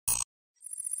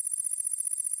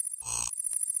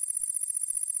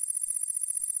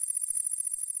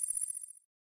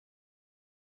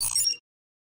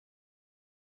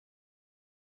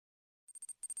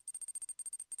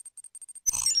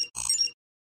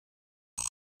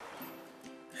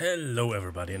Hello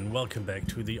everybody and welcome back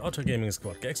to the Otter Gaming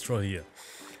Squad, Gextroll here.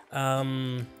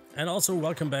 And also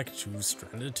welcome back to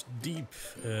Stranded Deep.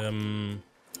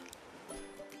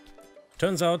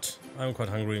 Turns out I'm quite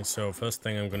hungry, so first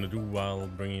thing I'm gonna do while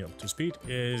bringing you up to speed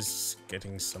is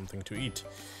getting something to eat.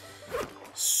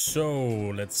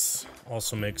 So let's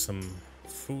also make some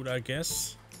food, I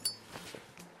guess.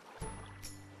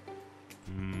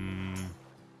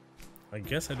 I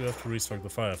guess I do have to restock the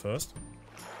fire first.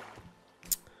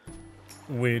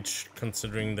 Which,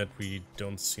 considering that we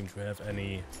don't seem to have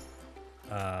any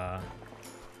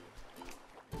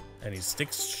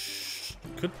sticks,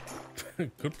 could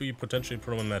be potentially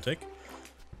problematic.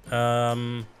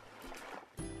 Okay,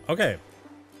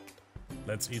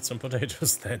 let's eat some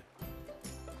potatoes then.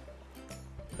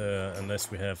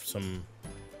 Unless we have some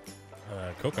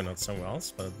coconuts somewhere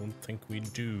else, but I don't think we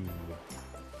do.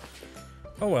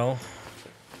 Oh well.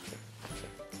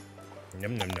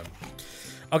 Yum yum yum.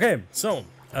 Okay, so,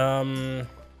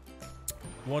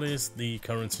 what is the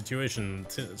current situation?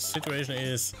 Situation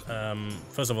is,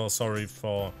 first of all, sorry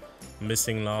for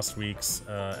missing last week's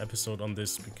episode on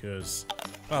this because,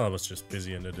 well, I was just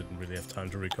busy and I didn't really have time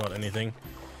to record anything.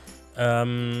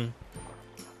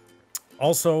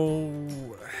 Also,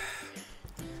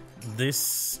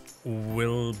 this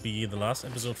will be the last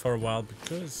episode for a while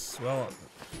because, well,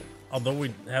 although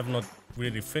we have not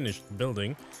really finished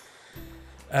building,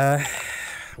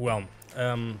 well,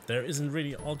 there isn't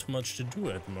really all too much to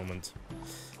do at the moment.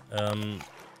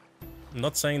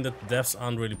 Not saying that devs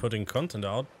aren't really putting content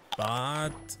out,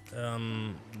 but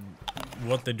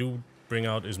what they do bring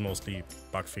out is mostly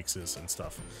bug fixes and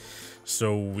stuff.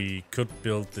 So we could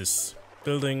build this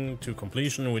building to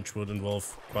completion, which would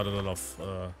involve quite a lot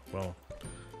of, well,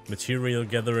 material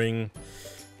gathering.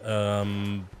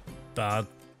 But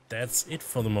that's it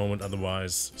for the moment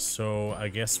otherwise. So I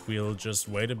guess we'll just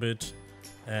wait a bit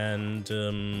and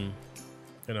you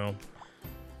know,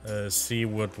 see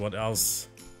what else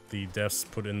the devs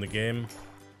put in the game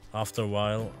after a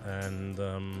while, and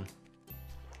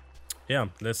yeah,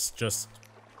 let's just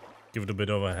give it a bit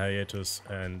of a hiatus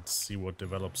and see what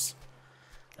develops.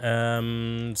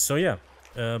 So yeah,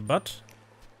 but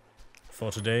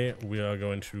for today we are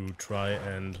going to try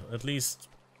and at least,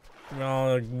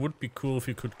 well, it would be cool if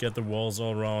you could get the walls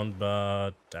all around,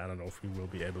 but I don't know if we will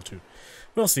be able to.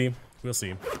 We'll see. We'll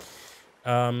see.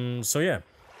 So yeah.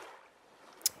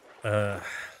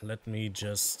 Let me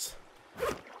just...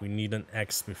 We need an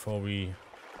axe before we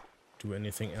do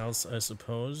anything else, I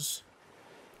suppose.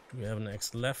 Do we have an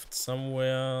axe left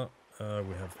somewhere?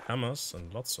 We have hammers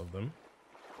and lots of them.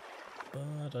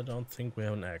 But I don't think we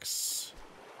have an axe,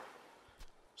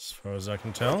 as far as I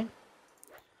can tell.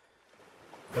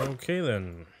 Okay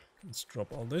then, let's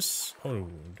drop all this. Oh,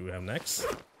 do we have an axe?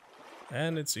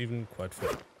 And it's even quite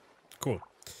full. Cool.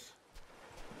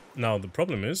 Now the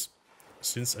problem is,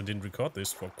 since I didn't record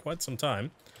this for quite some time,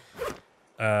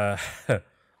 I'm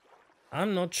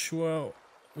not sure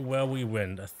where we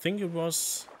went. I think it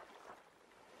was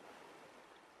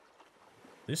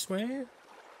this way?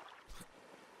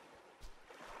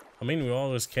 I mean, we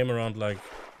always came around like...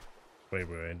 Wait,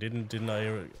 didn't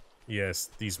I... Yes,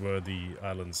 these were the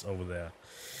islands over there.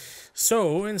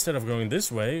 So, instead of going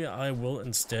this way, I will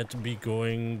instead be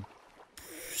going...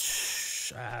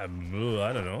 I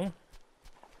don't know.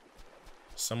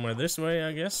 Somewhere this way,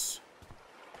 I guess.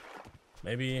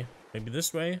 Maybe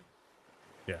this way?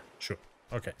 Yeah, sure.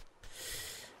 Okay.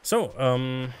 So,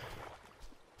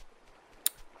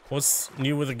 what's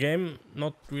new with the game?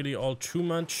 Not really all too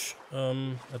much,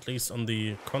 at least on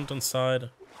the content side.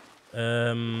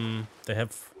 They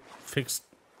have fixed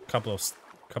a couple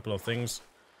of things.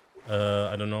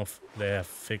 I don't know if they have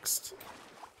fixed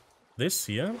this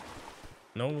here.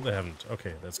 No, they haven't.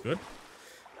 Okay, that's good.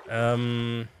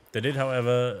 They did,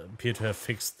 however, appear to have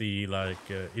fixed the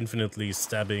like infinitely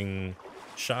stabbing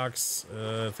sharks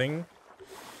thing.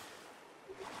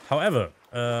 However,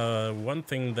 one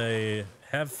thing they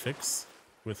have fixed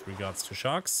with regards to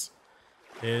sharks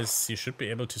is you should be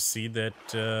able to see that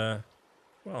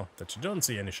well, that you don't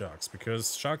see any sharks,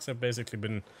 because sharks have basically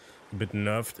been a bit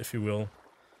nerfed, if you will.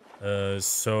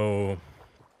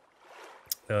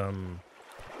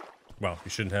 Well,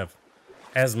 we shouldn't have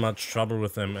as much trouble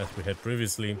with them as we had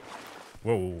previously.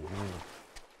 Whoa.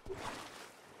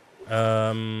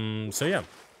 So yeah.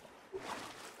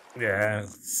 Yeah.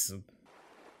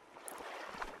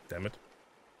 Damn it.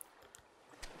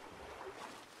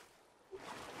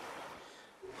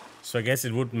 So I guess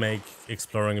it would make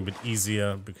exploring a bit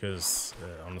easier, because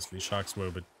honestly sharks were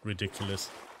a bit ridiculous.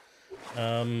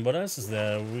 What else is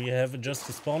there? We have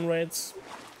adjusted spawn rates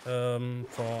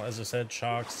for, as I said,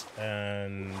 sharks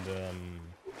and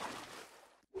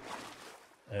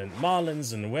and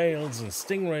marlins and whales and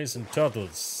stingrays and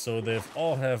turtles. So they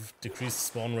all have decreased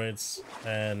spawn rates,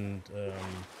 and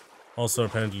also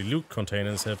apparently loot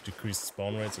containers have decreased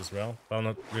spawn rates as well. Well,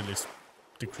 not really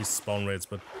decreased spawn rates,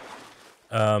 but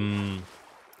you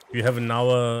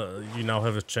now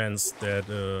have a chance that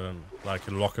like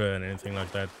a locker and anything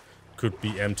like that could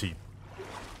be empty.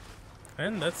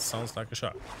 And that sounds like a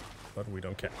shark, but we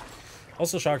don't care.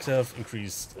 Also, sharks have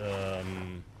increased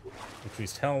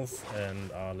health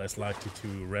and are less likely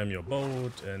to ram your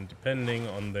boat, and depending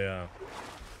on their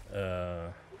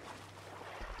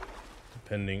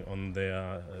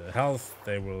health,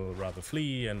 they will rather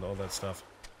flee and all that stuff,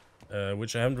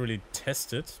 which I haven't really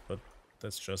tested, but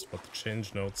that's just what the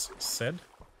change notes said.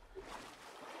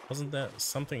 Wasn't there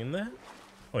something in there?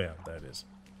 Oh yeah, there it is.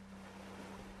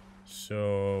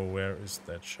 So where is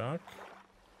that shark?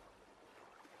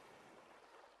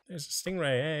 There's a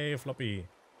stingray. Hey, Floppy.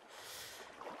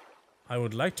 I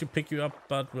would like to pick you up,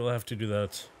 but we'll have to do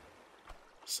that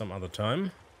some other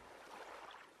time.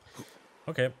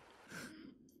 Okay.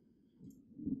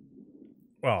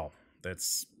 Well,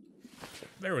 that's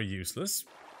very useless.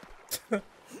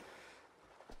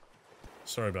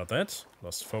 Sorry about that.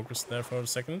 Lost focus there for a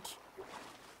second.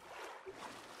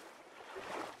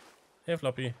 Hey,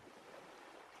 Floppy.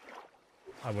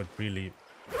 I would really...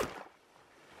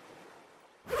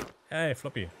 Hey,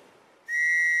 Floppy.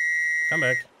 Come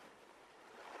back.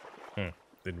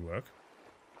 Didn't work.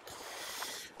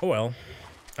 Oh well.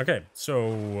 Okay, so...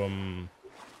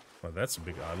 well, that's a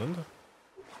big island.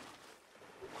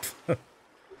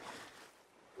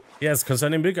 Yes,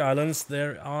 concerning big islands,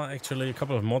 there are actually a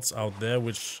couple of mods out there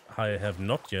which I have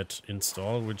not yet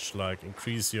installed, which like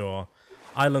increase your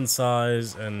island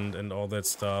size and all that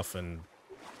stuff, and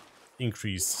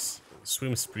increase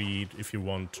swim speed if you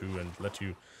want to, and let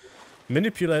you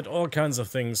manipulate all kinds of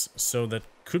things. So that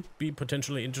could be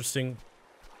potentially interesting,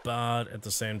 but at the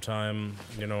same time,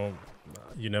 you know,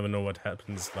 you never know what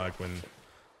happens, like when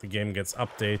the game gets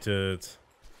updated.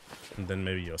 And then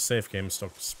maybe your save game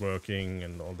stops working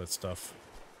and all that stuff.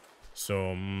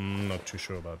 So I'm not too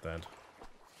sure about that.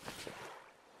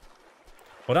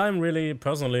 What I'm really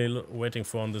personally waiting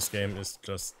for on this game is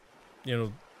just, you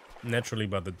know, naturally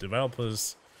by the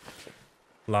developers,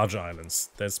 larger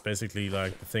islands. That's basically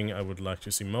like the thing I would like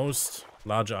to see most.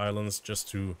 Larger islands, just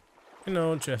to, you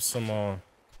know, to have some more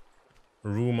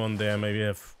room on there. Maybe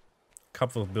have a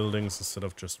couple of buildings instead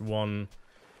of just one.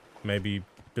 Maybe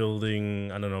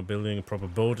building, I don't know, building a proper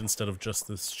boat instead of just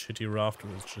this shitty raft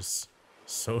which is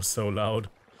so loud.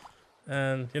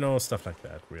 And, you know, stuff like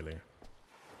that, really.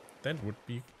 That would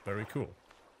be very cool.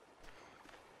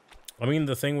 I mean,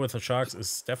 the thing with the sharks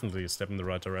is definitely a step in the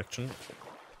right direction,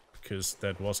 because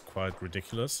that was quite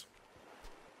ridiculous.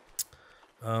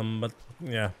 But,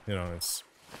 yeah, you know, it's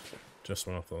just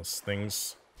one of those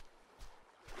things.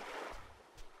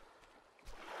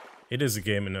 It is a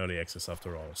game in early access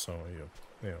after all, so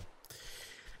you know,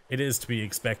 it is to be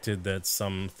expected that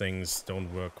some things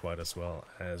don't work quite as well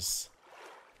as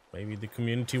maybe the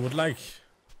community would like.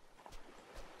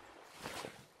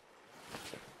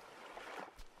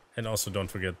 And also don't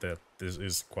forget that this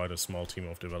is quite a small team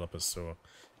of developers, so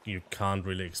you can't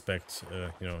really expect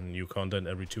you know, new content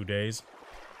every 2 days.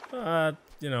 But,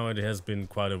 you know, it has been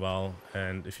quite a while,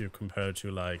 and if you compare it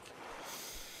to, like,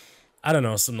 I don't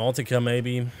know, Subnautica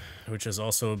maybe, which is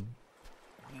also,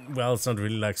 well, it's not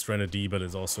really like Stranded D, but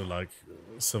it's also like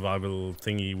survival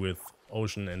thingy with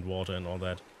ocean and water and all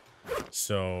that.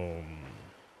 So,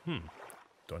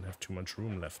 don't have too much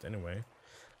room left anyway.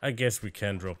 I guess we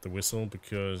can drop the whistle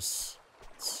because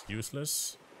it's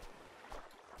useless.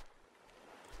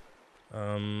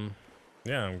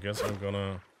 Yeah, I guess I'm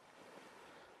gonna...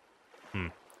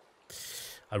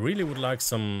 I really would like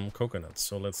some coconuts,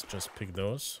 so let's just pick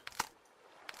those.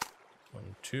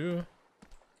 1, 2.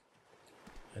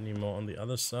 Any more on the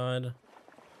other side?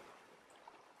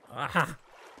 Aha!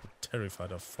 I'm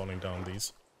terrified of falling down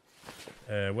these.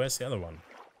 Where's the other one?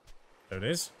 There it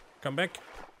is. Come back.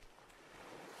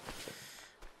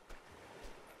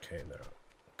 Okay, there are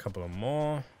a couple of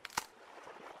more.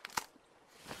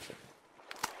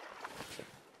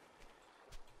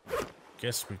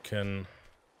 Guess we can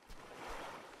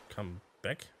come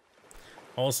back.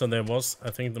 Also, there was,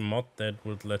 I think, the mod that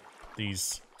would let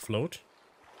these float.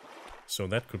 So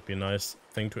that could be a nice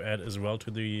thing to add as well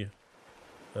to the,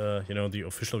 you know, the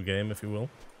official game, if you will.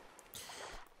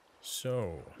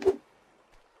 So,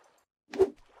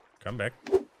 come back.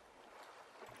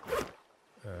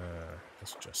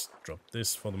 Let's just drop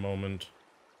this for the moment.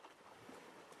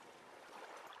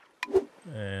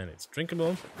 And it's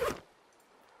drinkable.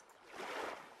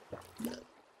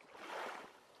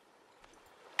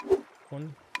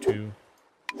 1, 2,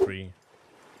 3,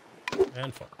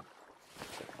 and 4.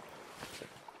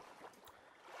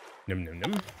 Nim nim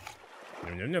nim.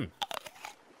 Nim nim nim.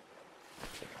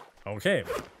 Okay,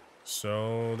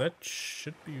 so that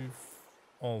should be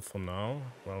all for now.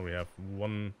 Well, we have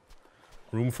room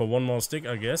for one more stick,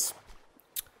 I guess.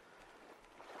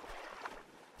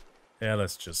 Yeah,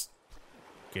 let's just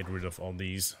get rid of all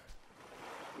these.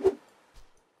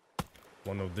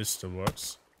 One of this still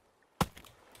works.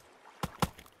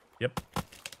 Yep.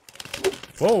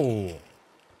 Whoa!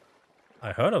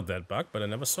 I heard of that bug, but I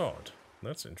never saw it.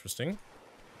 That's interesting.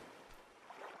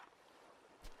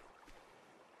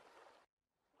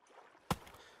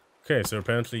 Okay, so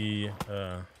apparently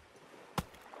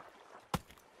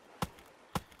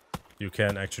you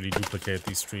can actually duplicate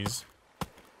these trees.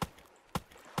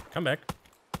 Come back.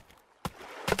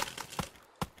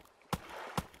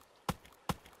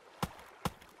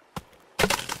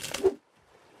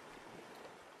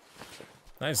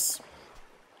 Nice.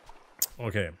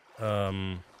 Okay.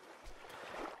 I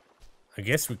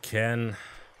guess we can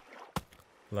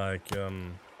like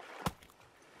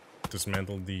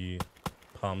dismantle the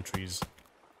palm trees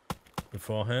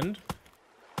beforehand,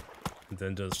 and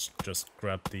then just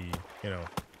grab the, you know,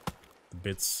 the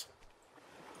bits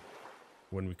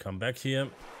when we come back here.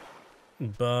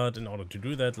 But in order to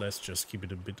do that, let's just keep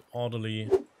it a bit orderly.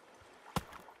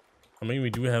 I mean, we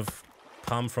do have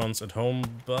palm fronds at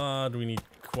home, but we need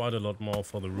quite a lot more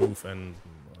for the roof, and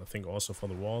I think also for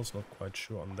the walls. Not quite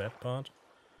sure on that part.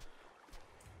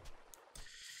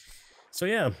 So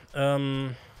yeah,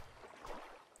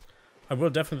 I will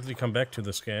definitely come back to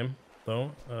this game,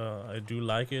 though. I do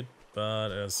like it,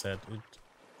 but as I said,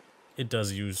 it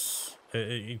does use...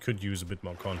 it could use a bit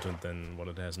more content than what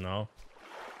it has now.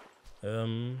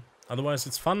 Otherwise,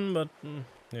 it's fun, but, you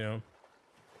know.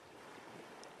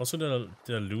 Also, did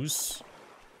I lose?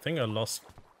 I think I lost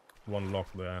one lock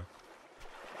there.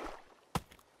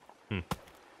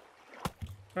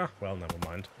 Ah, well, never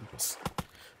mind. It was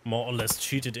more or less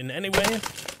cheated in any way.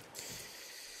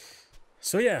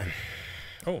 So, yeah.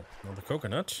 Oh, another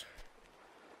coconut.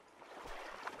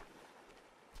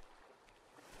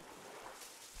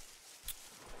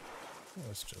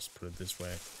 Let's just put it this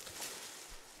way.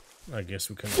 I guess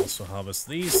we can also harvest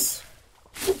these.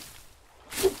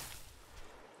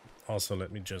 Also,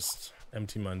 let me just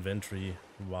empty my inventory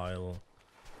while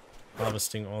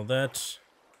harvesting all that.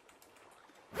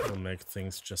 It'll make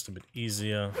things just a bit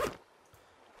easier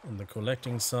on the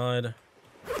collecting side.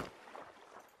 I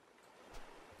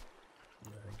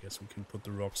guess we can put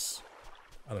the rocks,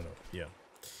 I don't know, yeah.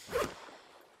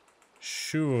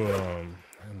 Sure,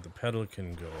 and the pedal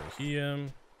can go here,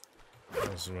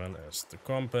 as well as the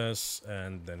compass,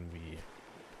 and then we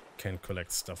can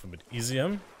collect stuff a bit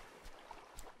easier.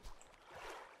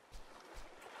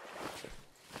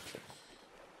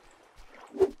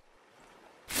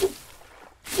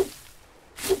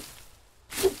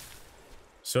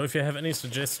 So if you have any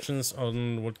suggestions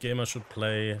on what game I should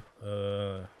play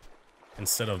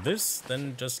instead of this,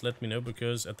 then just let me know,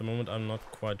 because at the moment I'm not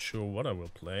quite sure what I will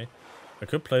play. I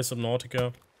could play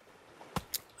Subnautica.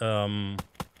 I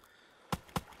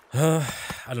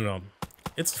don't know.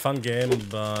 It's a fun game,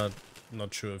 but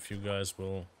not sure if you guys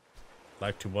will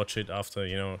like to watch it after,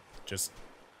 you know,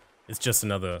 it's just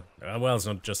another, well, it's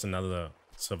not just another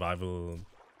survival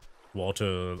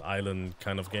water island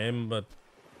kind of game, but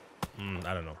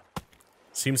I don't know.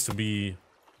 Seems to be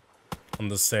on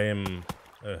the same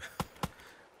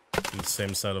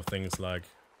side of things like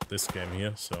this game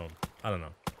here, so I don't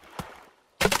know.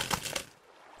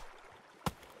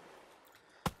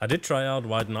 I did try out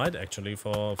White Knight actually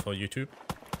for YouTube,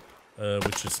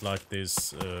 which is like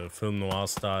this film noir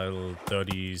style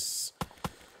 30s.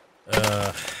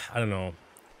 I don't know.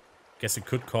 Guess you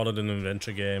could call it an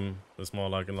adventure game. It's more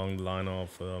like along the line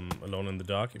of Alone in the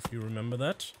Dark, if you remember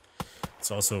that.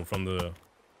 It's also from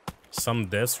some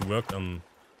devs who worked on,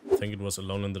 I think it was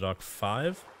Alone in the Dark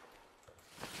 5.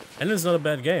 And it's not a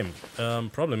bad game.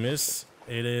 Problem is,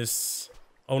 it is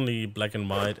only black and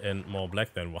white and more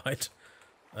black than white.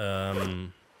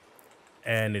 And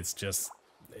it's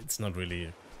not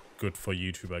really good for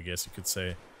YouTube, I guess you could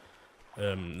say.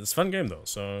 It's a fun game though,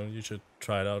 so you should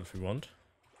try it out if you want.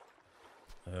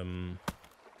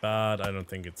 But I don't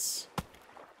think it's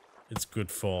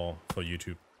good for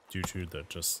YouTube due to the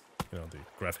you know, the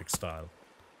graphic style.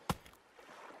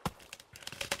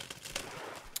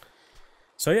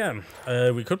 So yeah,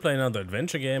 we could play another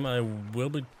adventure game. I will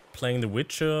be playing The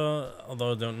Witcher,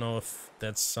 although I don't know if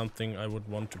that's something I would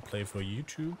want to play for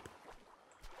YouTube.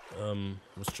 I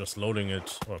was just loading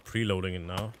it, or preloading it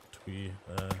now, to be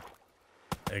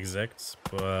exact,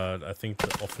 but I think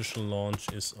the official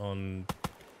launch is on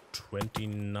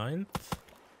 29th.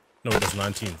 No, it was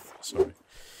 19th. Sorry.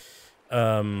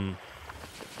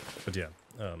 But yeah,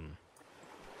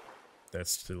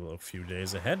 that's still a few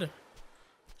days ahead.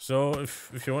 So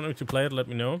if you want me to play it, let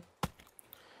me know.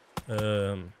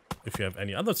 If you have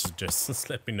any other suggestions,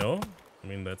 let me know. I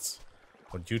mean, that's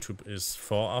what YouTube is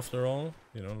for, after all.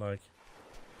 You know, like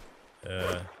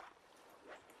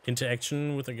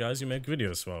interaction with the guys you make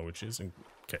videos for, which is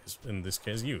in this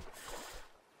case you.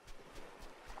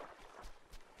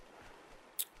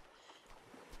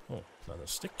 Oh, another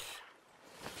stick.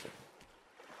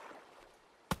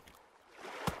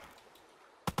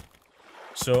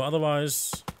 So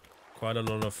otherwise, quite a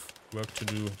lot of work to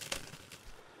do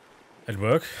at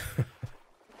work.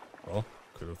 Well,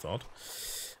 could have thought.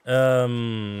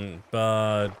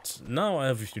 But now I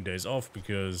have a few days off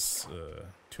because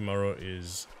tomorrow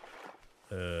is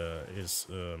a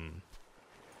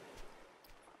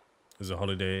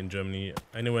holiday in Germany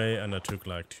anyway, and I took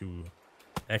like 2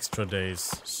 extra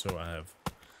days, so I have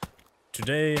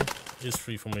today is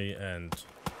free for me and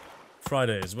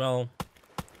Friday as well.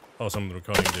 Also, I'm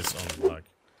recording this on like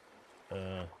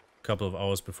a couple of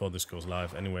hours before this goes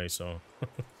live anyway, so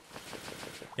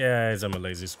yeah, I'm a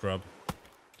lazy scrub.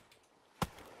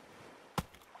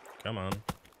 Come on.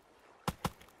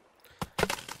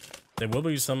 There will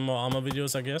be some more armor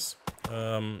videos, I guess,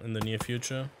 in the near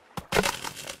future.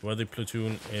 Worthy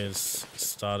Platoon is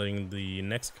starting the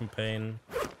next campaign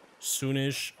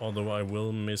soonish, although I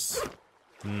will miss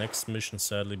the next mission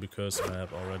sadly because I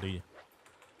have already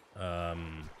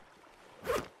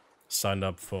signed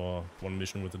up for one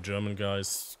mission with the German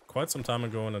guys quite some time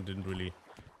ago, and I didn't really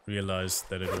realize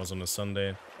that it was on a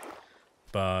Sunday.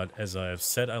 But as I have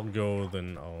said I'll go,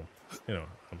 then I'll, you know,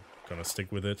 I'm gonna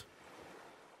stick with it.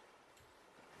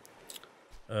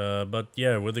 But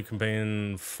yeah, with the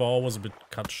campaign 4 was a bit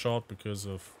cut short because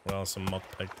of, well, some mod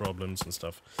pack problems and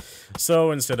stuff.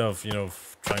 So instead of, you know,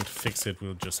 trying to fix it,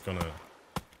 we're just gonna,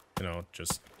 you know,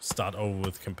 just start over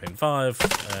with campaign 5,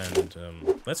 and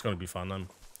that's gonna be fun, I'm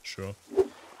sure.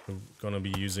 We're gonna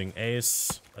be using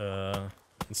Ace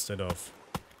instead of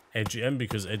AGM,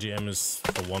 because AGM is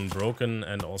for one broken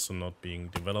and also not being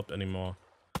developed anymore.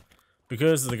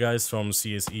 Because the guys from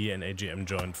CSE and AGM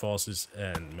joined forces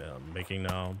and making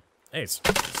now Ace.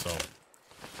 So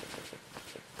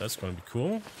that's gonna be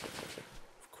cool.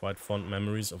 Quite fond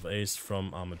memories of Ace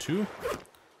from Arma 2.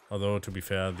 Although, to be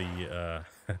fair, the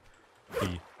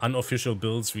the unofficial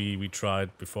builds we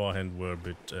tried beforehand were a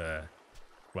bit,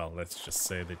 well, let's just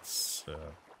say that's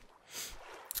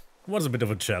was a bit of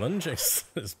a challenge,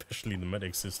 especially the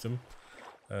medic system.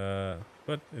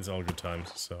 But it's all good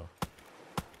times, so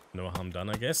no harm done,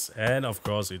 I guess. And of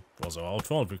course, it was our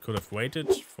fault. We could have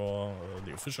waited for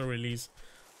the official release,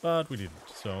 but we didn't.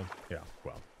 So yeah,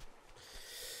 well.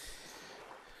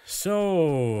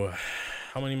 So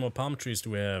how many more palm trees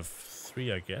do we have?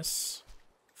 3, I guess.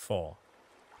 4.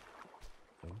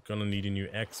 I'm gonna need a new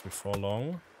axe before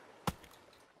long.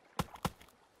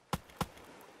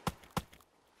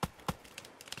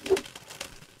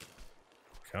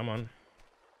 Come on.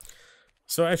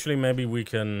 So actually, maybe we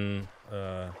can,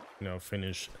 you know,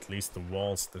 finish at least the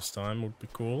walls this time. Would be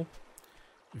cool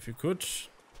if you could.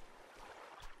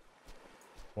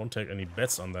 Won't take any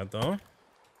bets on that though.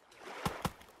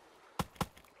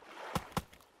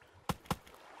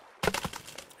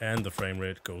 And the frame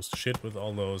rate goes to shit with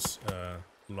all those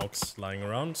logs lying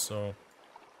around. So,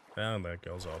 yeah, there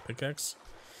goes our pickaxe.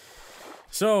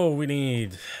 So we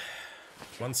need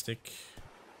 1 stick,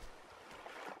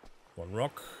 1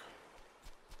 rock.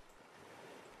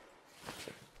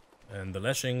 And the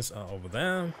lashings are over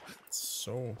there.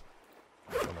 So,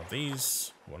 one of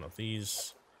these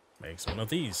makes one of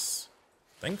these.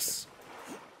 Thanks.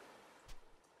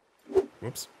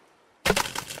 Whoops.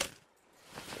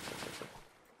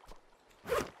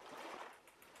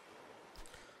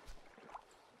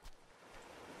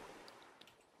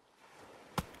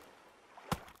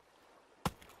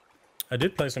 I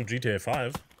did play some GTA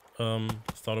 5.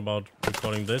 Thought about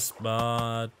recording this,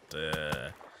 but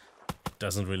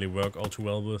doesn't really work all too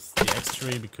well with the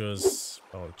X3 because,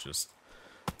 well, it just,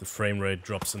 the frame rate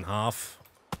drops in half.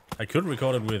 I could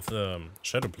record it with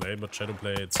Shadowplay, but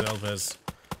Shadowplay itself has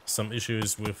some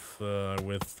issues with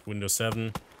Windows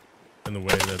 7 in the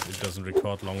way that it doesn't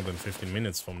record longer than 15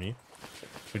 minutes for me,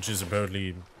 which is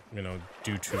apparently, you know,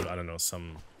 due to, I don't know,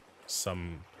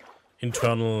 some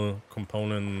internal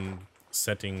component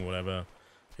setting, whatever.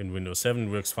 In Windows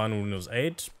 7 works fine in Windows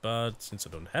 8, but since I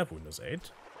don't have Windows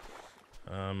 8,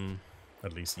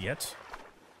 at least yet,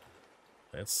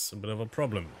 that's a bit of a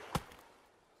problem.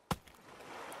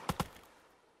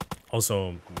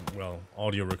 Also, well,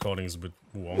 audio recording is a bit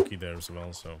wonky there as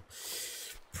well, so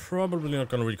probably not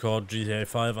gonna record GTA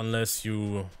 5 unless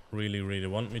you really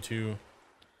want me to,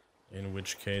 in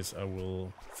which case I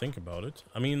will think about it.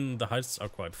 I mean, the heists are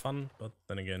quite fun, but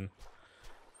then again,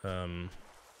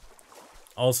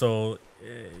 also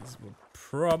it would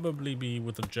probably be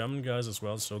with the German guys as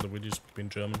well, so the videos would be in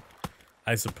German.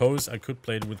 I suppose I could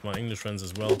play it with my English friends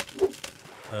as well,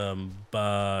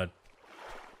 but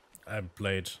I haven't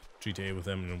played GTA with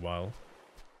them in a while.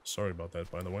 Sorry about that,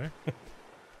 by the way.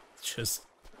 Just,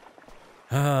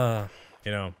 you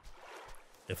know,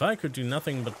 if I could do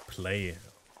nothing but play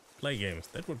games,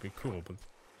 that would be cool, but,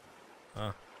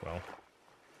 well.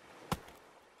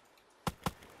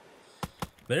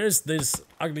 There's this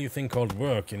ugly thing called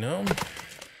work, you know?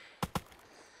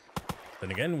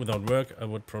 Then again, without work, I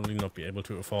would probably not be able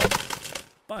to afford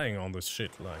buying all this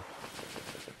shit, like,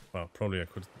 well, probably I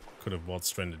could have bought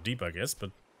Stranded Deep, I guess,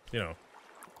 but, you know,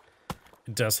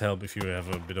 it does help if you have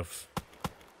a bit of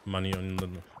money on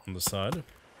the side.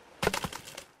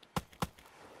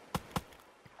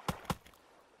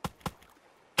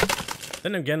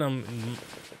 Then again, I'm in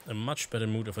a much better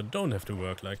mood if I don't have to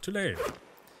work, like today.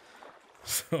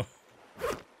 So,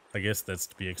 I guess that's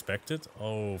to be expected.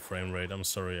 Oh, frame rate, I'm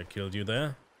sorry I killed you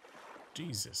there.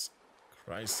 Jesus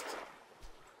Christ.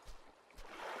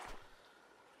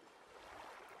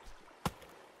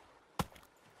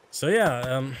 So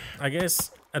yeah, I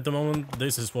guess at the moment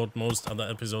this is what most other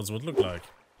episodes would look like.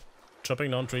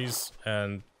 Chopping down trees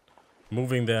and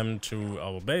moving them to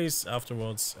our base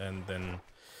afterwards, and then,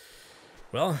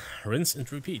 well, rinse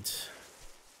and repeat.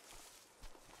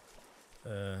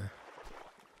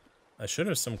 I should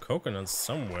have some coconuts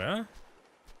somewhere.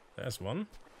 There's one.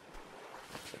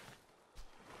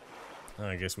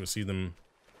 I guess we'll see them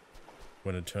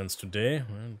when it turns to day.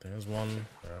 Well, there's one.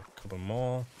 There are a couple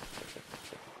more.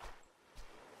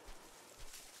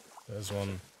 There's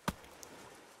one.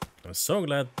 I'm so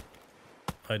glad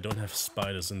I don't have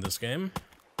spiders in this game.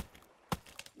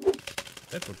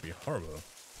 That would be horrible.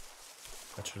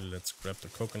 Actually, let's grab the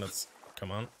coconuts.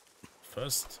 Come on.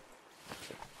 First.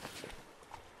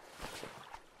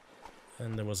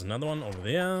 And there was another one over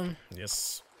there.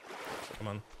 Yes. Come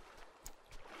on.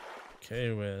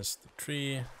 Okay, where's the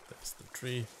tree? There's the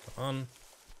tree. Come on.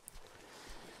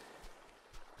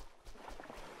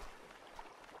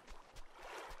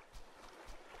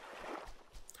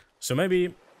 So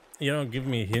maybe, you know, give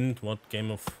me a hint what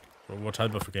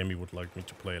type of a game you would like me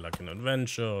to play, like an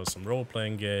adventure or some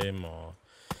role-playing game, or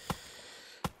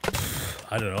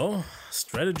I don't know,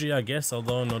 strategy, I guess,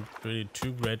 although not really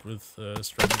too great with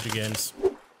strategy games.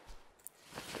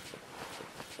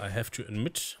 I have to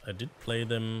admit, I did play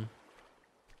them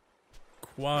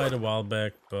quite a while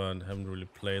back, but haven't really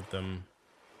played them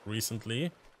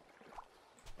recently.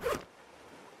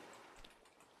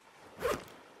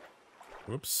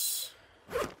 Whoops.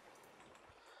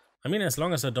 I mean, as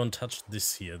long as I don't touch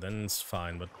this here, then it's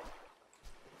fine, but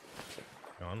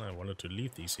hang on, I wanted to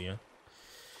leave these here.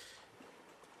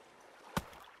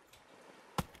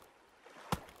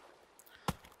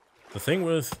 The thing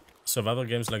with survival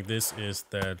games like this is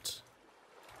that,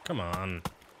 come on,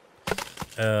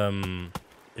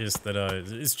 is that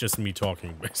it's just me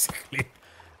talking basically,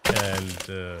 and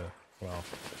well,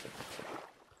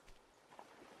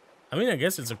 I mean, I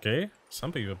guess it's okay.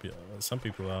 Some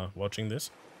people are watching this,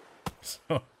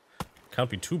 so can't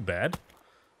be too bad.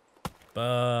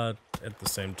 But at the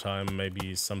same time,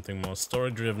 maybe something more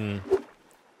story-driven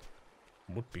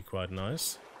would be quite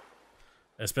nice.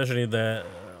 Especially in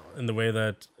the way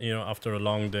that, you know, after a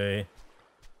long day,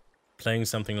 playing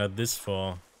something like this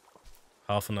for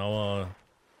half an hour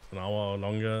or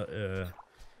longer,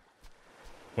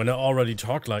 when I already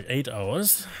talk like 8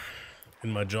 hours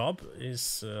in my job,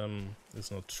 is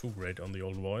not too great on the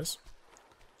old voice.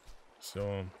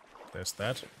 So there's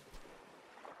that.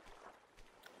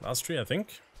 Last tree, I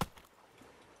think.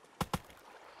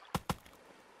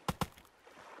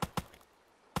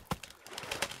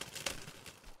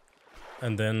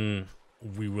 And then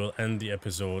we will end the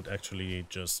episode actually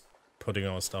just putting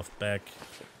our stuff back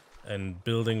and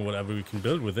building whatever we can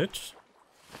build with it.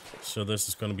 So this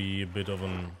is going to be a bit of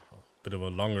a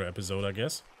longer episode, I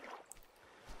guess.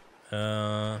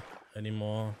 Any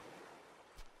more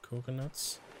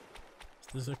coconuts?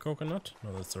 Is this a coconut?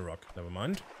 No, that's a rock. Never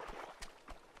mind.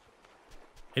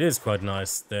 It is quite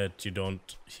nice that you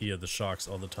don't hear the sharks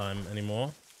all the time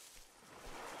anymore.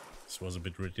 This was a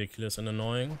bit ridiculous and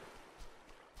annoying.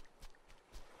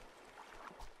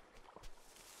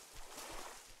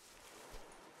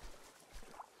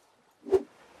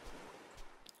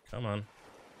 Come on.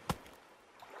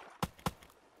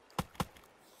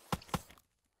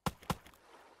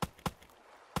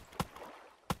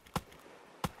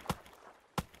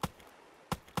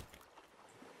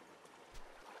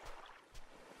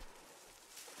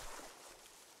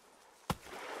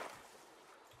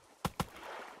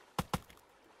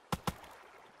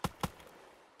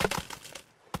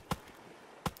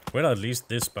 Well, at least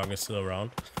this bug is still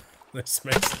around. This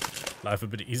makes life a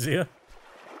bit easier.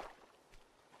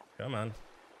 Come on.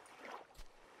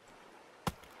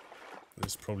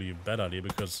 This is probably a bad idea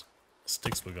because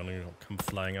sticks were gonna come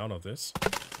flying out of this,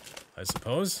 I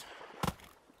suppose.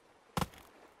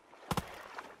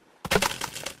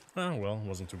 Ah, well,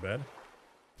 wasn't too bad.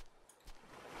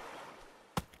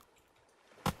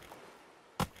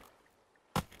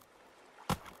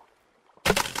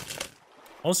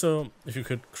 Also, if you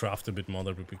could craft a bit more,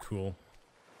 that would be cool.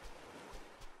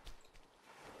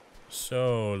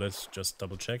 So, let's just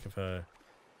double check if I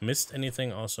missed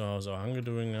anything. Also, how's our hunger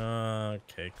doing?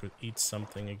 Okay, could eat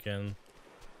something again.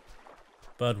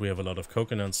 But we have a lot of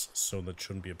coconuts, so that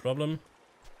shouldn't be a problem.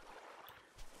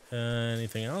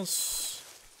 Anything else?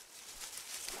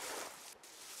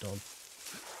 Don't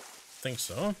think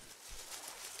so.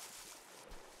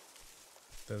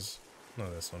 No,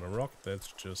 that's not a rock,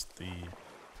 that's just the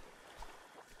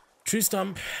tree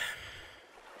stump.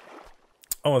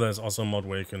 Oh, there's also a mod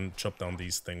where you can chop down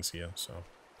these things here, so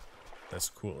that's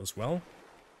cool as well.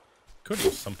 Could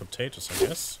use some potatoes, I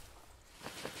guess.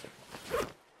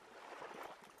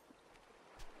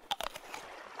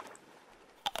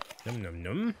 Num num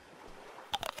num.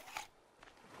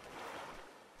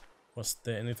 Was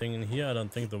there anything in here? I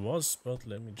don't think there was, but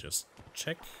let me just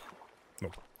check.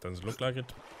 Nope, doesn't look like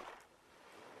it.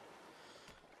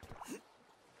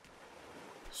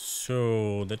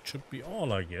 So that should be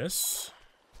all, I guess.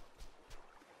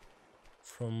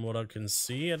 From what I can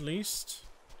see, at least.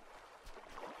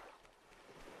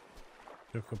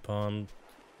 The pond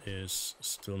is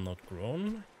still not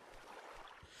grown.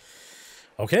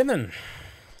 Okay then.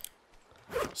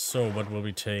 So what will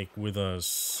we take with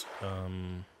us?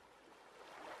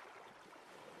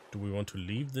 Do we want to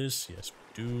leave this? Yes,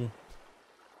 we do.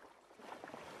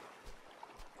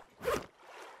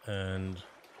 And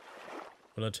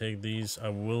will I take these? I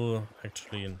will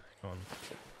actually. Hang on.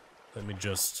 Let me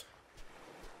just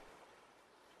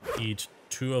eat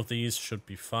 2 of these. Should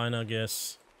be fine, I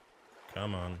guess.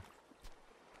 Come on.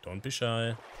 Don't be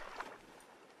shy.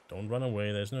 Don't run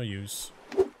away. There's no use.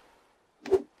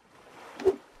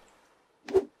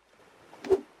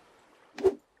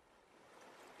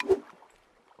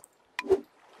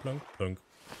 Plunk, plunk.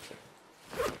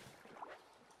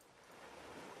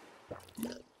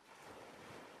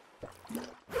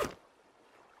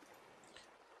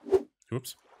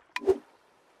 Oops.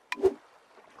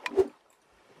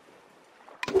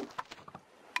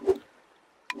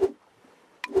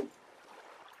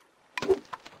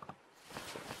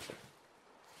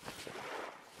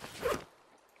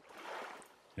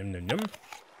 Num num num.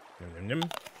 Num num num.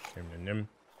 Num num num.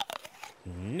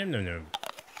 Num num num.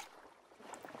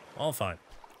 All fine.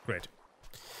 Great.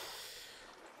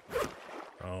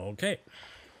 Okay.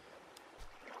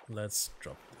 Let's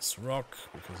drop this rock,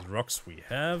 because rocks we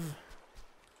have.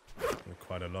 And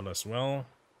quite a lot as well.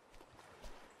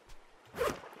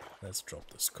 Let's drop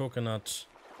this coconut.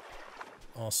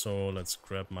 Also, let's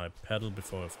grab my paddle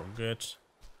before I forget.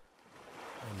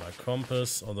 And my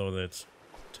compass, although that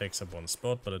takes up 1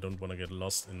 spot, but I don't want to get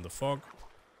lost in the fog.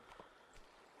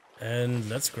 And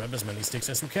let's grab as many sticks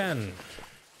as we can.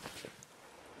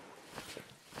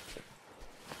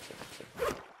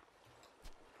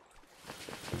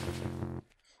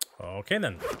 Okay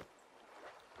then.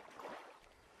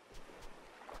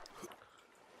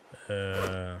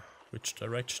 Which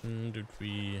direction did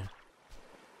we...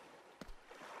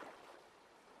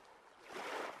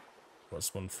 It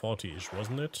was 140-ish,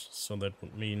 wasn't it? So that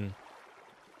would mean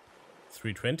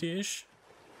 320-ish.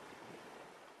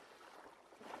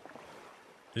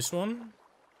 This one?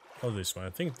 Or this one? I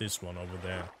think this one over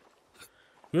there.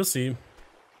 We'll see.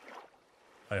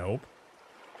 I hope.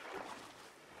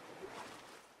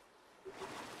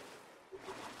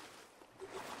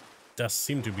 Does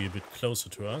seem to be a bit closer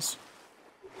to us.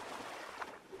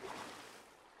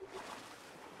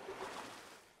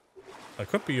 I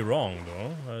could be wrong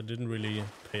though. I didn't really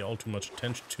pay all too much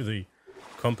attention to the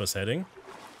compass heading,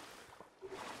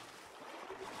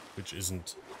 which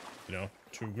isn't, you know,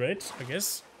 too great, I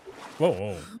guess. Whoa,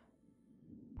 whoa.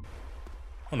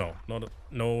 Oh no, not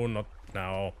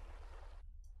now.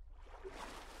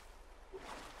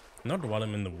 Not while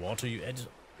I'm in the water, you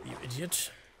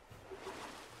idiot.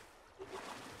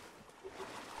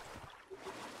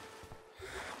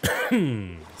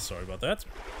 Sorry about that.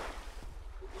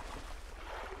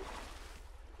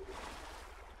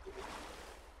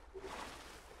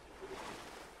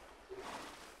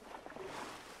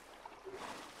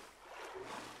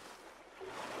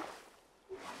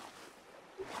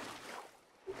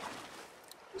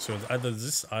 So it's either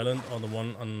this island or the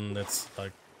one on that's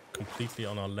like completely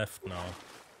on our left now.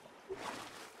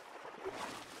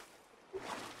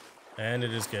 And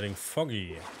it is getting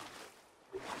foggy.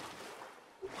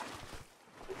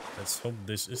 Let's hope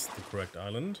this is the correct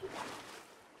island.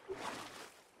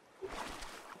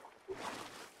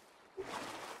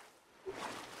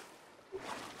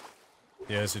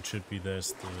 Yes, it should be.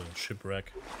 There's the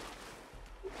shipwreck.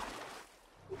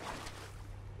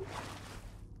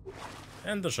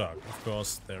 And the shark. Of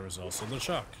course, there is also the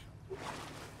shark.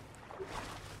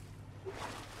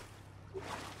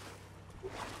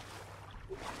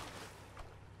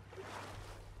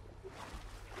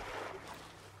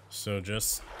 So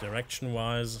just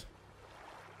direction-wise,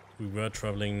 we were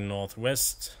traveling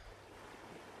northwest.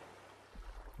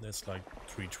 That's like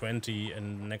 320,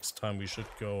 and next time we should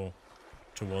go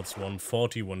towards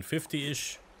 140,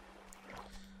 150-ish.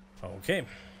 Okay.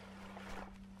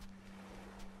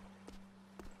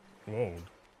 Whoa.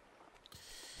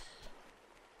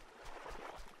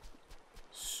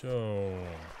 So,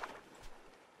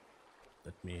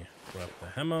 let me grab the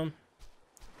hammer.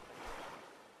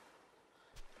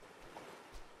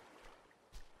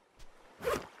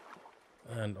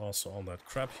 And also all that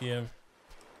crap here.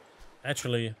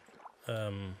 Actually,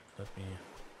 let me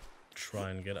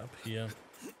try and get up here.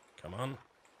 Come on.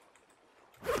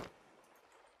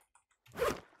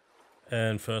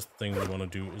 And first thing we want to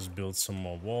do is build some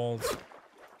more walls.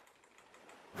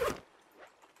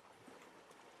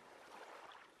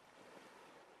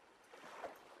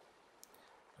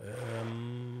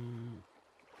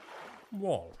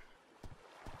 Wall.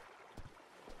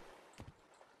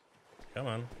 Come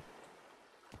on.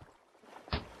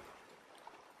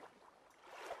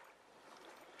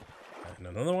 And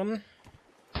another one.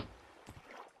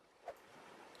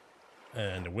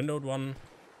 And a windowed one.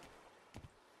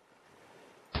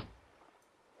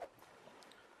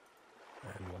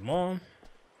 And one more.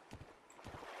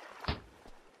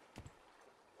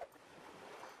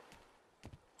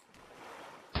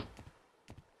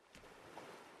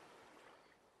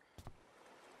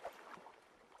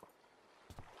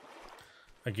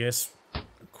 I guess the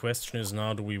question is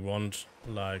now, do we want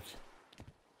like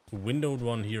a windowed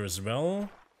one here as well?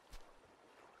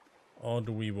 Or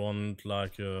do we want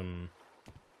like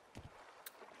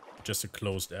just a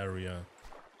closed area?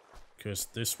 Because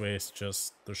this way is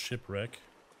just the shipwreck.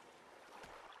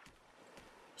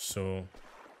 So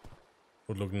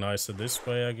would look nicer this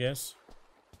way, I guess.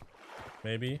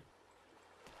 Maybe.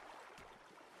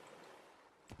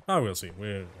 We'll see.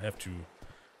 We'll have to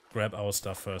grab our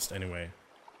stuff first anyway.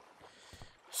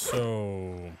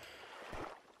 So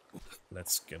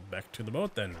let's get back to the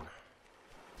boat then.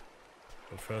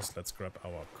 But first let's grab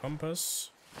our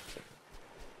compass.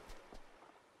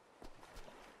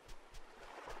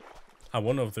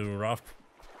 One of the raft...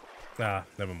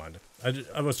 never mind.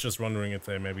 I was just wondering if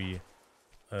they maybe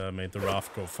made the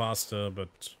raft go faster,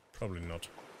 but probably not.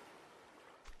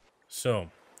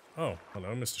 So, oh,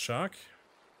 hello Mr. Shark.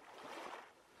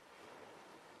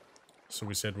 So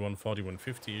we said 140,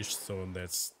 150-ish, so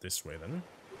that's this way then.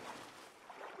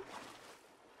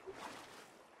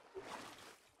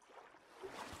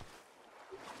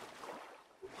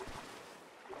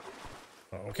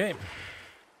 Okay.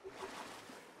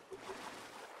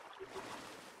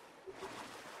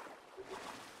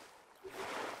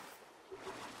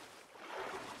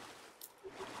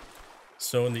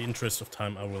 So in the interest of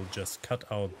time, I will just cut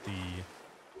out the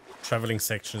traveling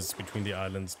sections between the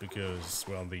islands because,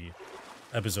 well, the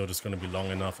episode is going to be long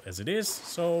enough as it is,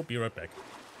 so be right back.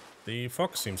 The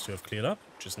fog seems to have cleared up,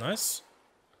 which is nice,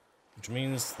 which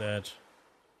means that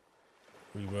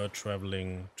we were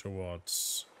traveling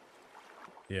towards,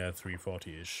 yeah,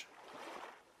 340-ish.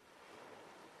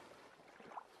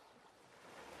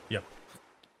 Yep.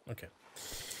 Okay.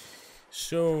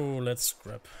 So let's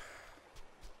grab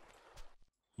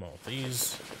more of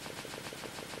these.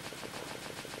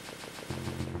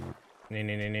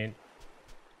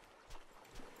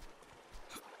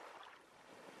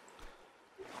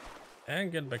 And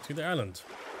get back to the island.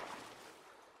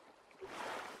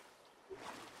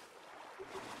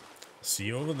 See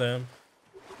you over there.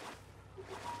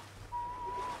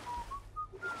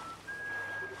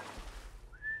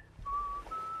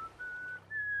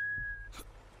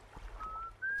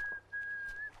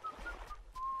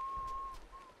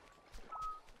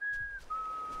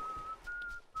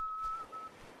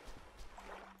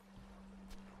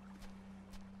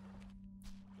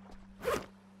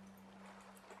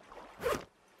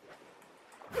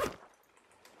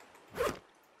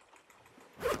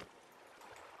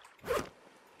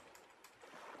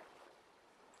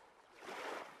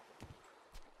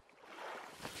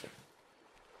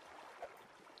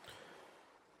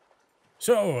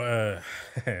 So,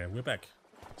 we're back.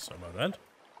 Sorry about that.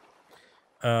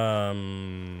 I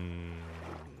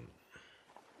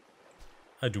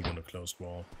do want a closed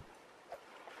wall.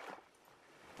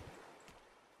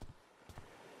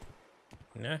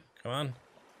 Yeah, come on.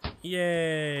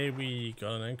 Yay, we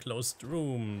got an enclosed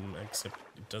room, except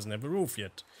it doesn't have a roof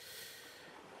yet.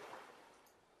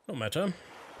 No matter.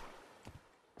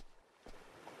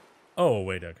 Oh,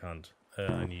 wait, I can't.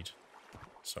 I need...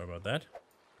 Sorry about that.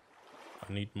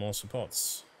 I need more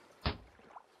supports.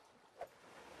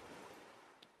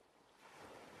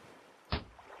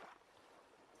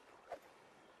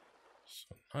 So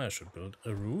I should build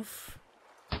a roof.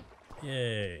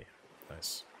 Yay.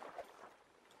 Nice.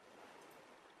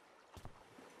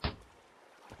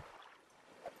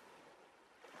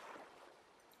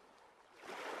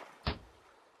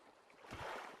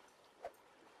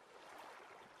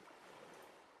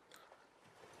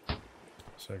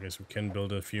 So I guess we can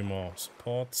build a few more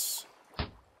supports.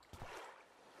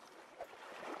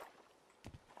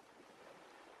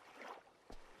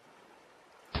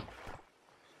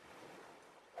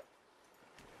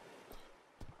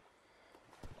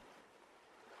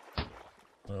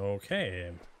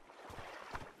 Okay.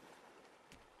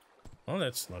 Well,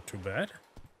 that's not too bad.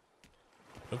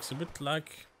 Looks a bit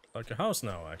like a house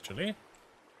now, actually.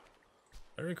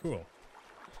 Very cool.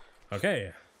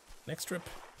 Okay, next trip.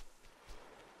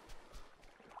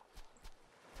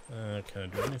 Can I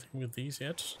do anything with these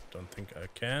yet? Don't think I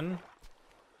can.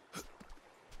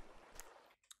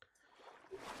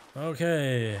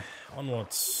 Okay,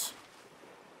 onwards.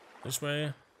 This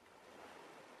way.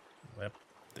 Yep,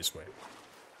 this way.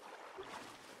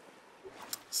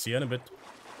 See you in a bit.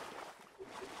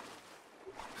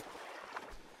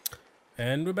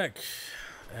 And we're back.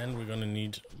 And we're gonna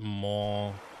need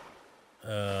more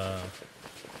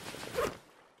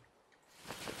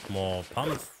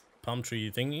palm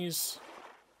tree thingies.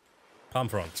 Palm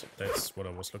front, that's what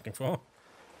I was looking for.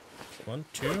 1,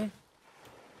 2.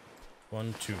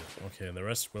 1, 2. Okay, the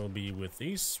rest will be with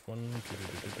these. 1,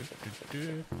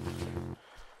 2.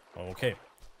 Okay,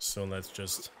 so let's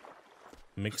just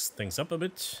mix things up a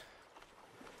bit.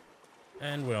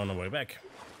 And we're on our way back.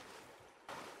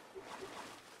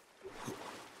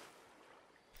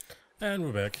 And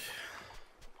we're back.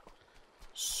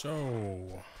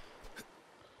 So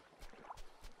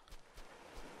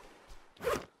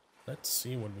let's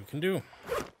see what we can do.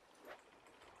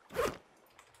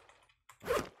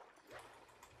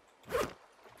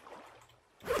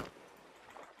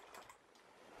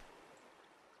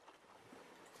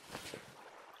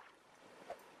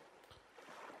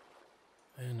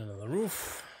 And another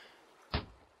roof.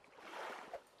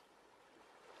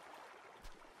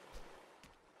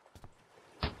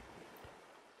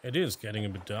 It is getting a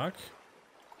bit dark.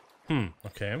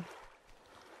 Okay.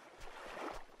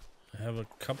 I have a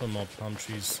couple more palm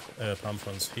fronds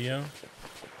here.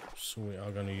 So we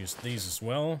are gonna use these as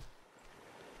well.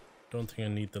 Don't think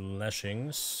I need the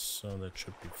lashings, so that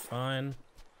should be fine.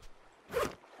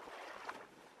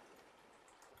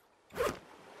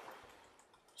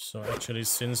 So actually,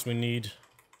 since we need...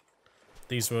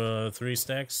 These were 3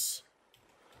 stacks.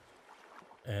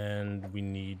 And we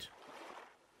need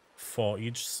 4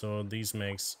 each, so these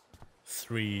makes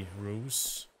 3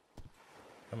 roofs.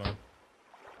 Come on.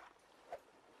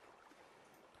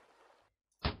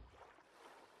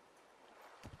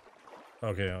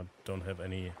 Okay, I don't have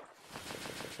any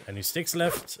sticks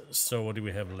left, so what do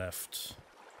we have left?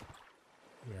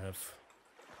 We have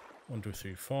 1, 2,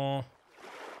 3, 4.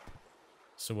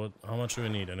 So how much do we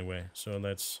need anyway? So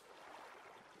that's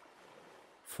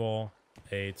 4,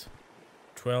 8,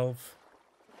 12,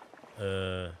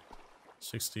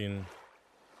 16,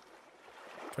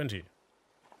 20.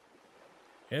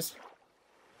 Yes? Is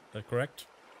that correct?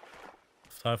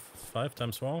 5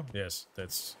 times 4? Yes,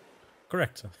 that's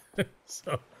correct.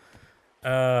 So,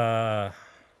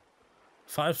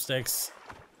 5 stacks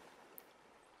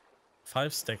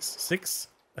 6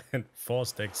 and 4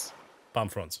 stacks palm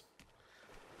fronds.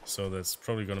 So that's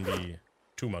probably gonna be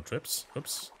 2 more trips.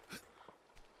 Oops.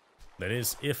 That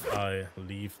is if I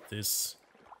leave this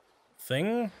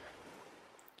thing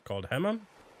called hammer.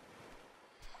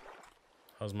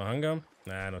 How's my hunger?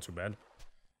 Nah, not too bad.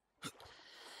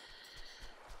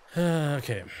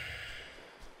 Okay.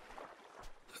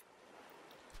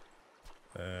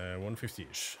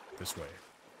 150-ish. This way.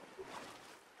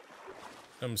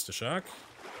 Mr. Shark.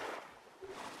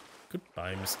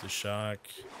 Goodbye, Mr. Shark.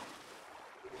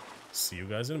 See you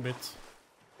guys in a bit.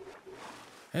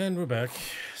 And we're back.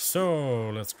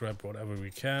 So, let's grab whatever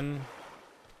we can.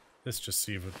 Let's just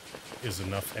see if it is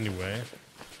enough anyway.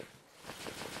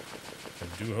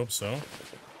 I do hope so.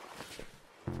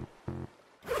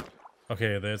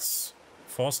 Okay, that's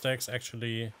 4 stacks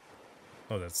actually.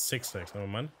 Oh, that's 6 stacks, never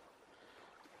mind.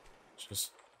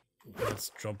 Just let's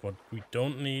drop what we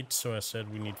don't need. So I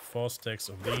said we need 4 stacks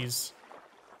of these.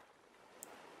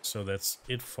 So that's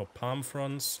it for palm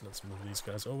fronds. Let's move these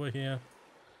guys over here.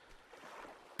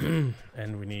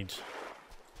 And we need...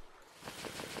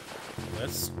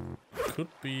 That's... could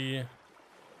be...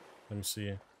 Let me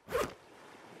see.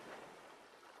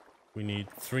 We need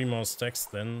 3 more stacks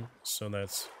then. So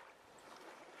that's...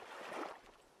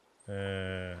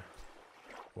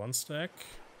 1 stack.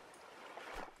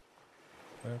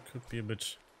 That could be a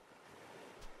bit...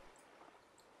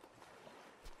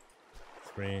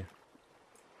 3,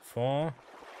 4.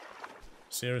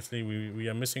 Seriously, we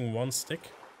are missing 1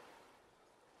 stick.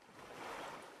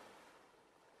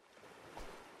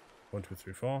 1, 2,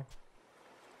 3, 4.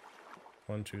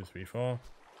 1, 2, 3, 4.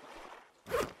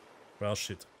 Well,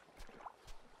 shit.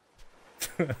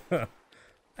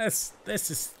 This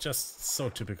is just so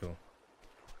typical.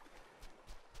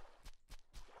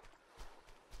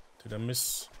 Did I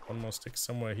miss 1 more stick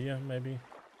somewhere here, maybe?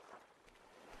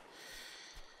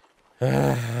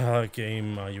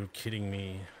 Game, are you kidding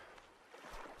me?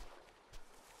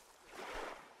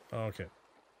 Okay.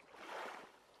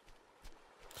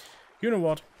 You know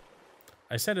what?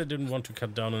 I said I didn't want to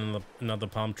cut down another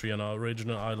palm tree on our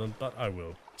original island, but I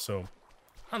will. So,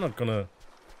 I'm not gonna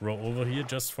row over here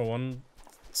just for 1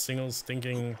 single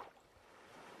stinking...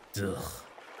 Ugh.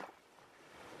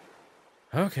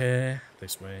 Okay,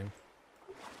 this way.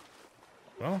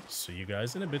 Well, see you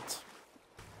guys in a bit.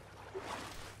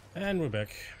 And we're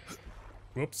back.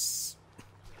 Whoops.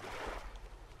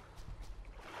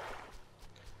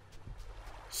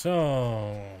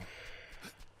 So...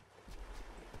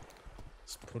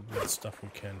 let's put what stuff we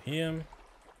can here.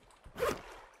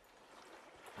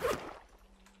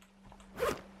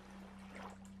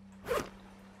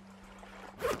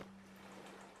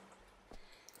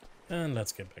 And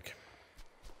let's get back.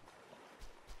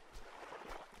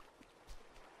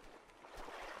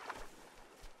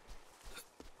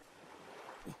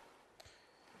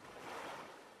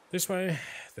 This way,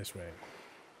 this way.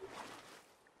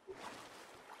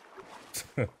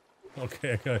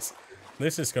 Okay, guys.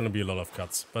 This is gonna be a lot of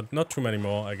cuts, but not too many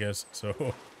more, I guess.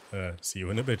 So, see you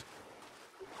in a bit.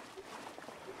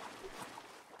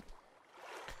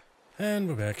 And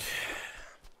we're back.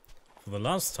 For the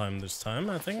last time this time,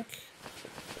 I think.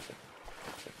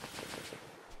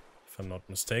 If I'm not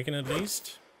mistaken, at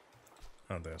least.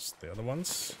 Oh, there's the other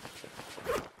ones.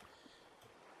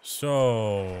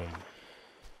 So...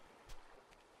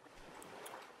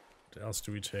 what else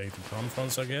do we take? The palm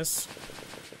fronds, I guess.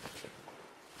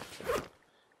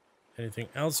 Anything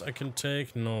else I can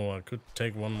take? No, I could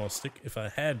take 1 more stick if I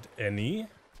had any.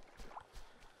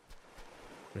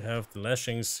 We have the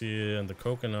lashings here and the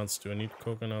coconuts. Do I need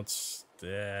coconuts?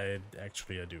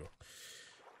 Actually, I do.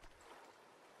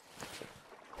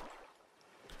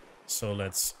 So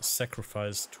let's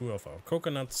sacrifice 2 of our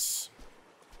coconuts.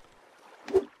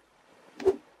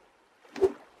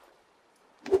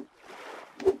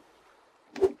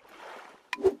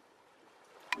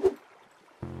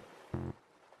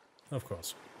 Of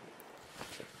course.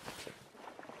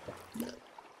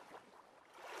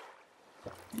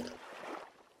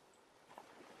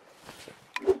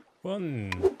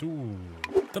 One, 2,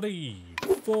 3,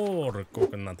 4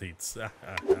 coconut hits.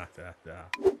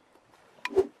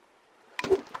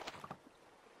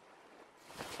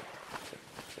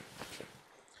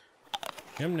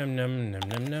 Num num num num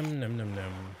num num num num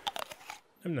num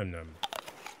num num num.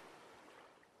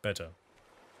 Better.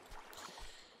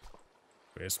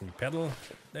 Where's me pedal?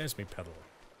 There's me pedal.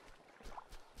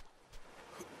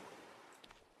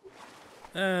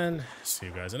 And see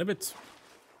you guys in a bit.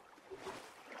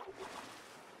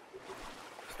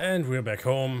 And we're back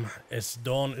home as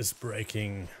dawn is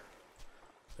breaking.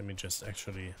 Let me just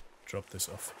actually drop this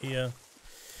off here.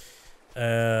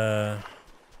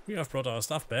 We have brought our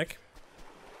stuff back.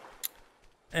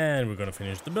 And we're gonna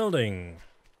finish the building.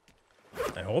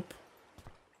 I hope.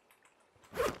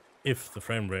 If the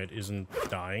frame rate isn't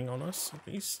dying on us,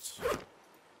 at least.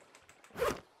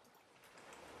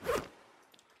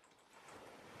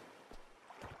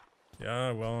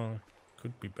 Yeah, well,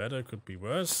 could be better, could be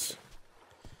worse.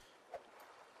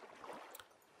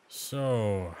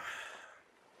 So,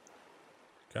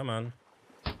 come on.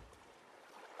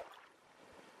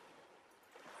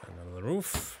 Another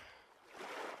roof.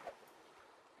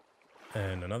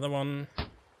 And another one.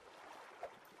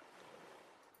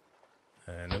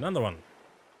 And another one.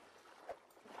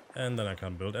 And then I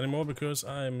can't build anymore because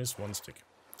I miss 1 stick.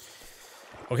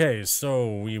 Okay,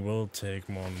 so we will take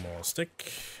 1 more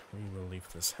stick. We will leave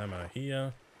this hammer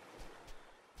here.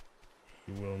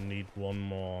 We will need one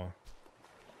more.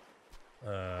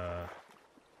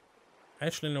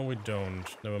 Actually, no, we don't.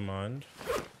 Never mind.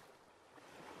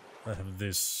 I have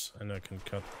this, and I can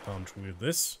cut down through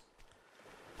this.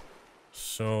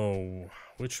 So,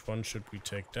 which one should we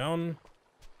take down?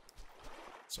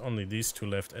 It's only these two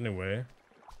left anyway.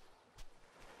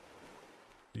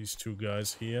 These two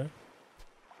guys here.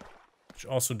 Which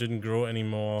also didn't grow any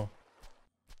more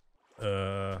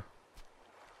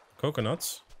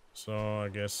coconuts. So I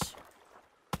guess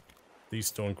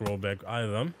these don't grow back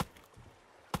either.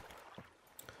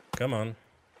 Come on.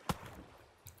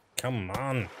 Come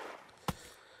on.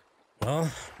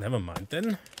 Well, never mind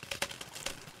then.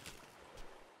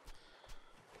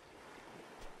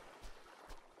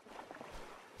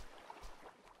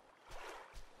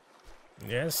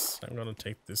 Yes, I'm gonna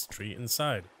take this tree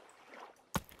inside.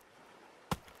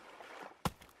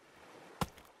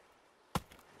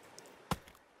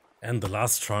 And the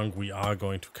last trunk we are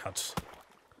going to cut.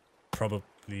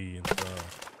 Probably the,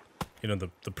 you know,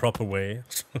 the proper way.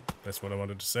 That's what I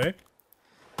wanted to say.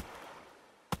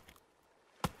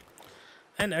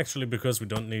 And actually, because we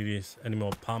don't need any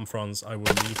more palm fronds, I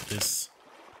will leave this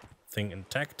thing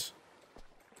intact.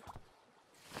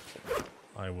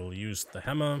 I will use the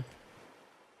hammer.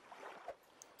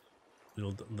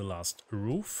 Build the last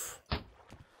roof.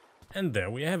 And there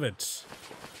we have it.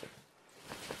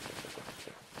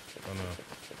 Gonna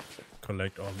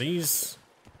collect all these.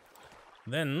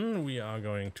 Then we are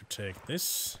going to take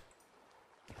this.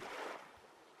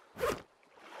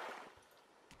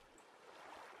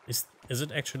 Is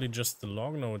it actually just the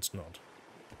log? No, it's not.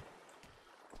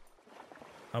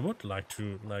 I would like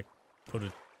to put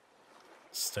it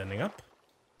standing up,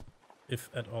 if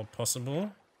at all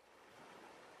possible.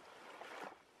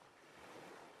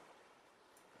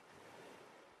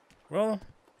 Well,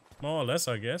 more or less,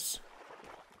 I guess.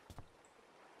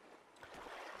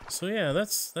 So yeah,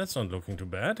 that's not looking too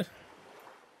bad.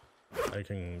 I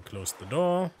can close the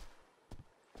door.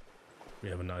 We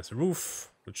have a nice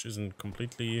roof, which isn't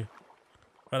completely...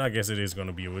 Well, I guess it is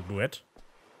gonna be a bit wet.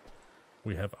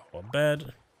 We have our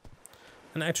bed.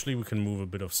 And actually we can move a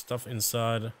bit of stuff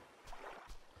inside.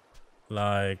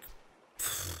 Like...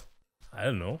 I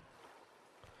don't know.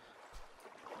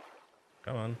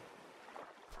 Come on.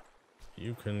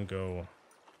 You can go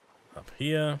up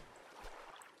here.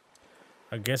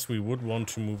 I guess we would want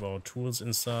to move our tools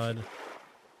inside.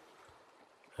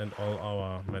 And all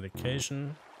our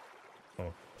medication.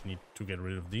 Oh, need to get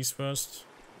rid of these first.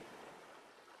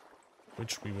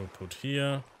 Which we will put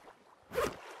here.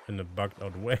 In a bugged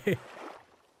out way.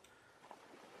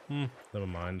 Never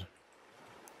mind.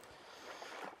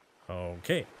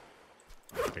 Okay.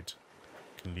 Wait.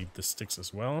 Can leave the sticks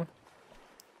as well.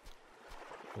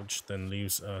 Which then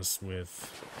leaves us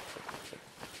with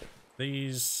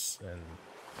these and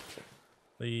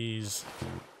these.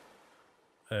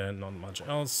 And not much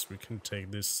else. We can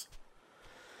take this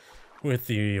with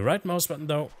the right mouse button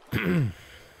though.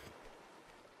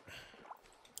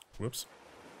 Whoops.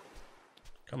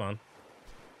 Come on.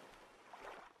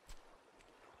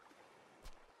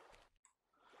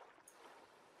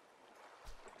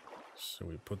 So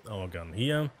we put our gun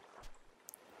here.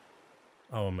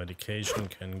 Our medication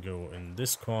can go in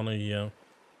this corner here.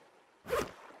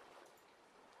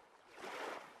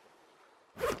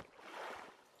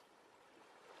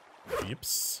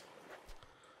 Yips.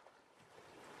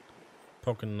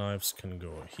 Pocket knives can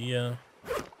go here.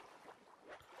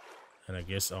 And I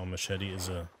guess our machete is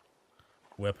a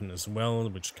weapon as well,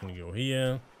 which can go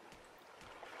here.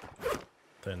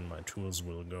 Then my tools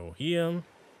will go here.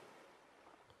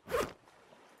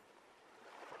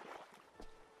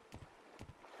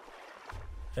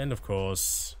 And of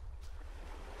course,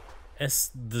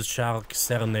 as the shark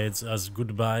serenades us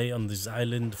goodbye on this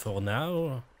island for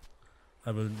now,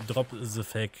 I will drop the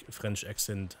fake French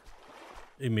accent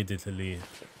immediately.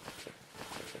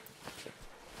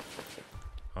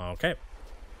 Okay.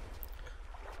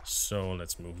 So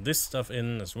let's move this stuff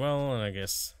in as well, and I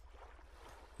guess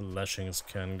the lashings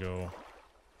can go.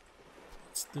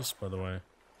 What's this, by the way?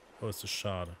 Oh, it's a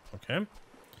shard. Okay.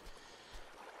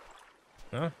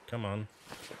 Ah, come on.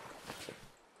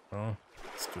 Oh,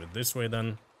 let's do it this way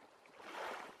then.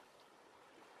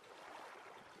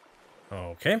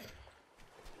 Okay.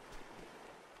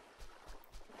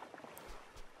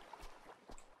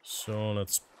 So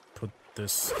let's put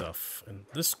this stuff in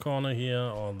this corner here,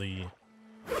 all the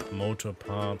motor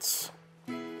parts.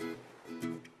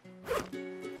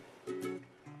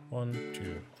 1,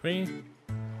 2, 3.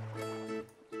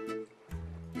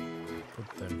 Put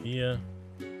them here.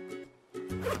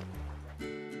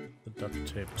 The duct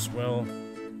tape as well.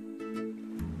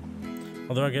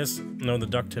 Although I guess, no, the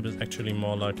duct tape is actually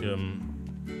more like a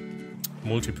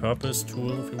multi-purpose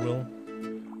tool, if you will.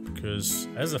 Because,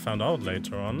 as I found out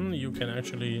later on, you can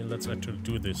actually, let's actually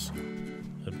do this.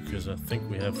 Because I think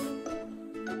we have,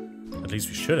 at least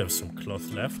we should have some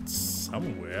cloth left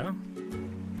somewhere.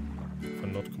 If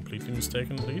I'm not completely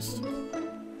mistaken, at least.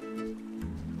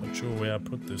 Not sure where I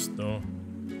put this, though.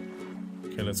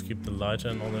 Okay, let's keep the lighter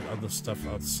and all that other stuff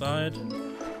outside.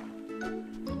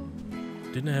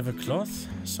 Didn't I have a cloth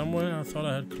somewhere? I thought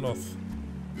I had cloth.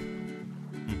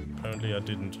 Apparently I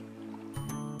didn't.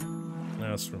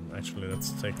 That's true. Actually,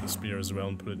 let's take the spear as well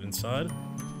and put it inside.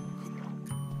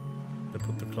 I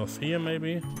put the cloth here,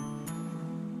 maybe.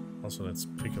 Also, let's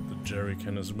pick up the jerry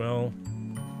can as well.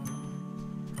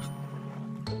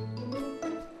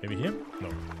 Maybe here? No.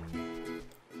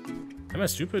 Am I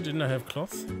stupid? Didn't I have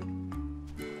cloth?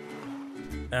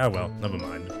 Ah, well, never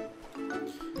mind.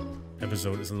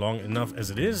 Episode is long enough as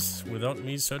it is, without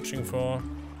me searching for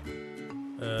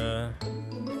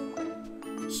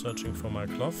my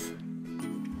cloth.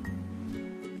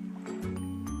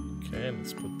 Okay,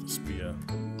 let's put the spear.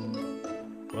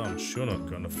 Well, I'm sure not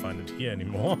gonna find it here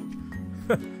anymore.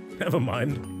 Never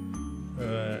mind.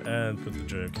 And put the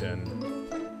jerry can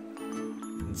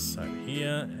inside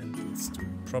here, and let's do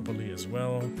it properly as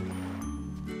well.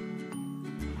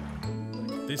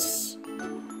 Like this.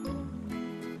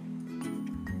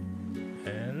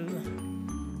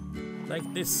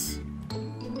 Like this.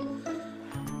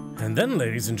 And then,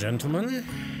 ladies and gentlemen,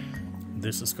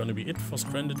 this is gonna be it for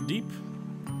Stranded Deep.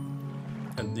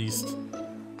 At least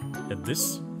at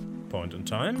this point in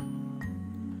time.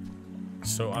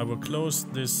 So I will close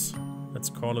this, let's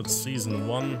call it Season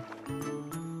 1,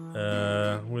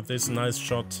 with this nice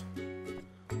shot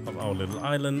of our little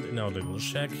island in our little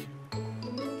shack.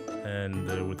 And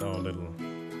with our little,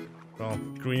 well,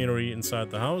 greenery inside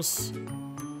the house.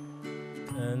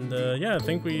 And yeah, I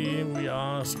think we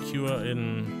are secure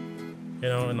in, you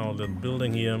know, in our little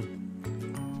building here,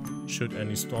 should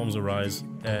any storms arise,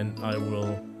 and I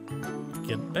will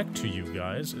get back to you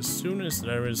guys as soon as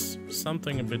there is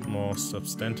something a bit more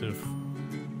substantive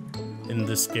in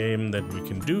this game that we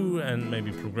can do, and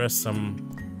maybe progress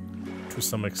to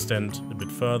some extent a bit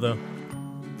further.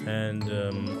 And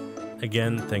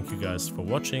again, thank you guys for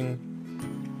watching.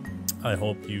 I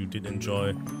hope you did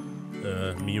enjoy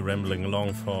me rambling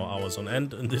along for hours on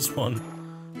end in this one.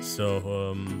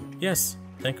 So yes,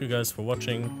 thank you guys for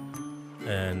watching,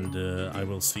 and I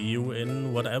will see you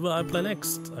in whatever I play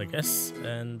next, I guess.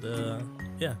 And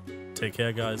yeah, take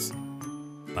care guys,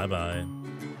 bye bye.